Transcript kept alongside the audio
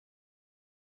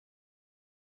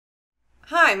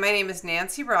Hi, my name is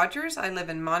Nanci Rogers. I live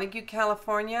in Montague,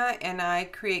 California, and I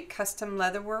create custom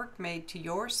leatherwork made to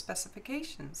your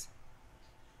specifications.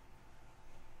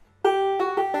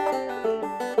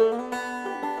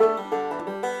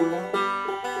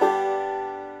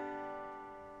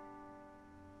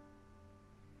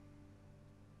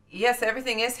 Yes,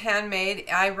 everything is handmade.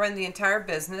 I run the entire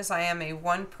business. I am a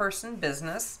one-person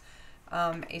business.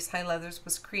 Ace High Leathers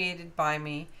was created by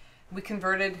me. We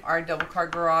converted our double-car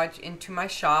garage into my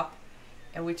shop,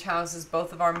 which houses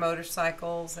both of our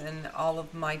motorcycles and all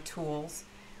of my tools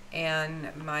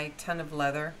and my ton of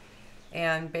leather.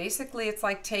 And basically it's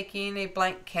like taking a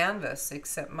blank canvas,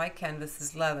 except my canvas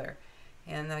is leather.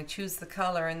 And I choose the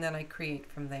color and then I create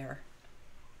from there.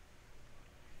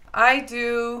 I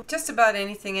do just about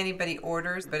anything anybody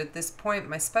orders, but at this point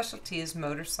my specialty is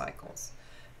motorcycles.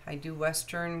 I do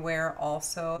Western wear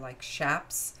also, like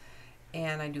chaps,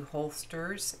 and I do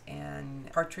holsters and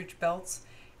cartridge belts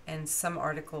and some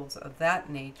articles of that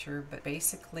nature, but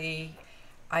basically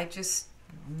I just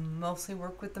mostly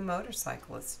work with the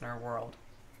motorcyclists in our world.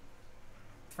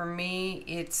 For me,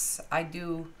 I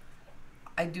do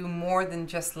more than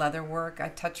just leather work. I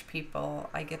touch people,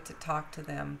 I get to talk to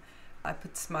them, I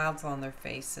put smiles on their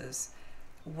faces.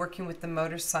 Working with the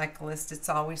motorcyclist, it's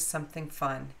always something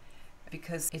fun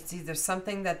because it's either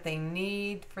something that they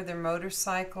need for their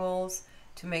motorcycles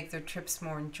to make their trips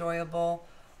more enjoyable,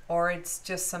 or it's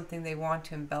just something they want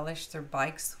to embellish their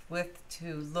bikes with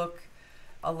to look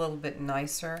a little bit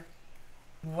nicer.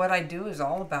 What I do is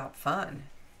all about fun.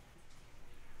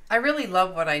 I really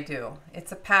love what I do.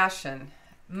 It's a passion.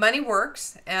 Money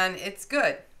works and it's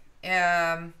good.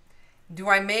 Do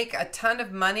I make a ton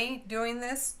of money doing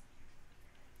this?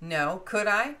 No. Could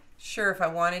I? Sure, if I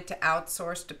wanted to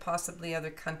outsource to possibly other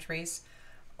countries,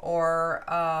 or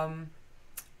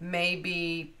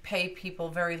maybe pay people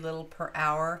very little per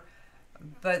hour.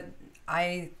 But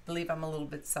I believe I'm a little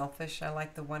bit selfish. I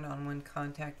like the one-on-one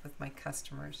contact with my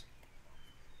customers.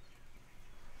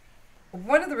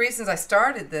 One of the reasons I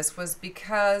started this was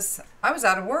because I was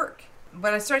out of work.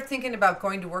 When I started thinking about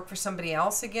going to work for somebody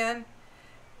else again,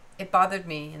 it bothered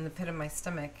me in the pit of my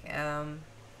stomach.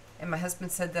 And my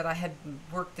husband said that I had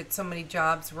worked at so many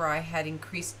jobs where I had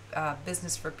increased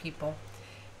business for people,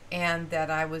 and that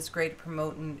I was great at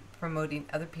promoting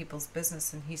other people's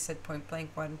business. And he said point blank,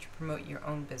 why don't you promote your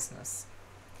own business?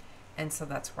 And so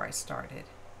that's where I started.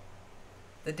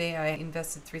 The day I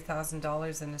invested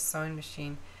 $3,000 in a sewing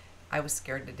machine, I was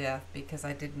scared to death because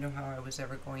I didn't know how I was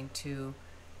ever going to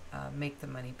make the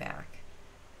money back.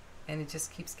 And it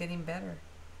just keeps getting better.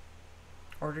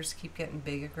 Orders keep getting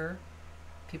bigger.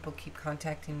 People keep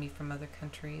contacting me from other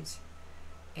countries.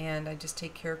 And I just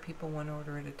take care of people one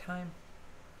order at a time.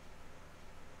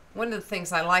 One of the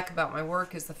things I like about my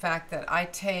work is the fact that I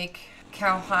take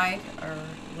cowhide or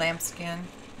lambskin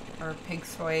or pig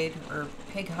suede or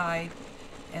pig hide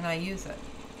and I use it.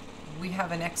 We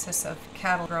have an excess of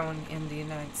cattle grown in the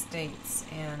United States,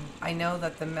 and I know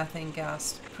that the methane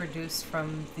gas produced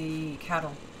from the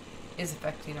cattle is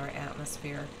affecting our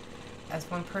atmosphere. As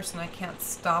one person, I can't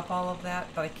stop all of that,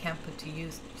 but I can put to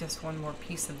use just one more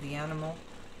piece of the animal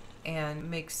and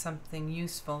make something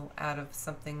useful out of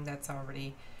something that's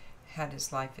already had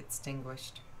his life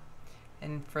extinguished.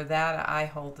 And for that, I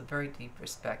hold a very deep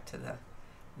respect to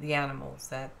the animals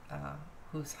that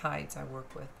whose hides I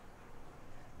work with.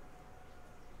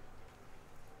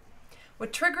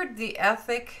 What triggered the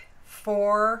ethic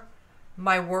for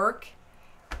my work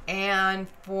and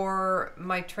for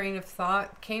my train of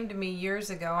thought came to me years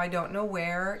ago. I don't know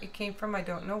where it came from. I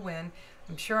don't know when.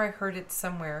 I'm sure I heard it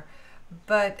somewhere.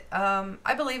 But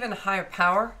I believe in a higher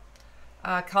power.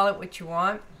 Call it what you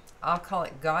want. I'll call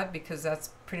it God because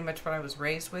that's pretty much what I was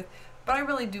raised with. But I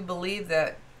really do believe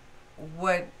that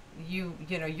what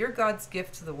you're God's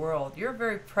gift to the world. You're a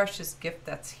very precious gift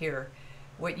that's here.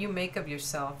 What you make of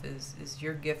yourself is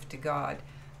your gift to God.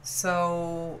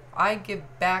 So I give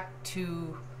back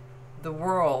to the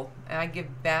world, and I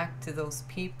give back to those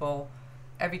people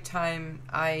every time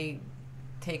I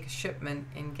take a shipment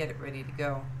and get it ready to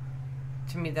go.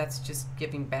 To me, that's just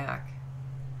giving back.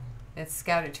 It's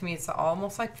scattered. To me, it's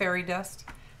almost like fairy dust.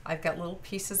 I've got little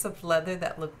pieces of leather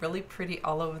that look really pretty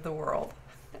all over the world,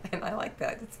 and I like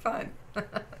that. It's fun.